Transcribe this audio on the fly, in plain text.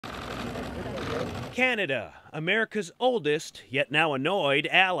Canada, America's oldest, yet now annoyed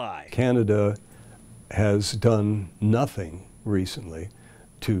ally. Canada has done nothing recently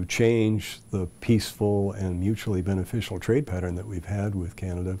to change the peaceful and mutually beneficial trade pattern that we've had with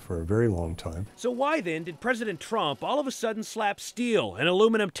Canada for a very long time. So why then did President Trump all of a sudden slap steel and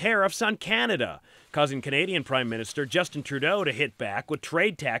aluminum tariffs on Canada, causing Canadian Prime Minister Justin Trudeau to hit back with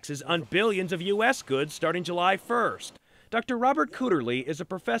trade taxes on billions of U.S. goods starting July 1st? Dr. Robert Cooterly is a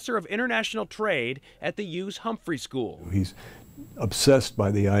professor of international trade at the Hughes Humphrey School. He's obsessed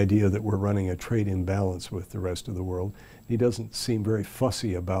by the idea that we're running a trade imbalance with the rest of the world. He doesn't seem very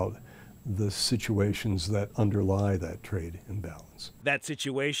fussy about the situations that underlie that trade imbalance. That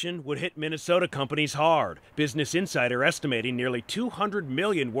situation would hit Minnesota companies hard. Business Insider estimating nearly $200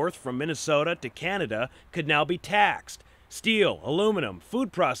 million worth from Minnesota to Canada could now be taxed. Steel, aluminum,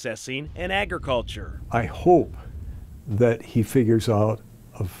 food processing, and agriculture. I hope that he figures out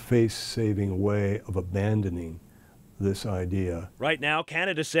a face-saving way of abandoning this idea. Right now,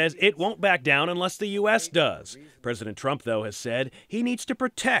 Canada says it won't back down unless the U.S. does. President Trump, though, has said he needs to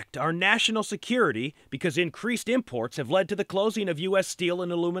protect our national security because increased imports have led to the closing of U.S. steel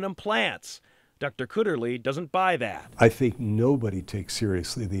and aluminum plants. Dr. Cooterly doesn't buy that. I think nobody takes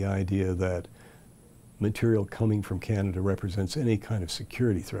seriously the idea that material coming from Canada represents any kind of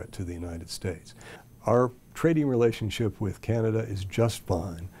security threat to the United States. Our trading relationship with Canada is just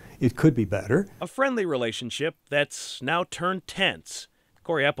fine. It could be better. A friendly relationship that's now turned tense.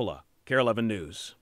 Corey Eppola, KARE 11 News.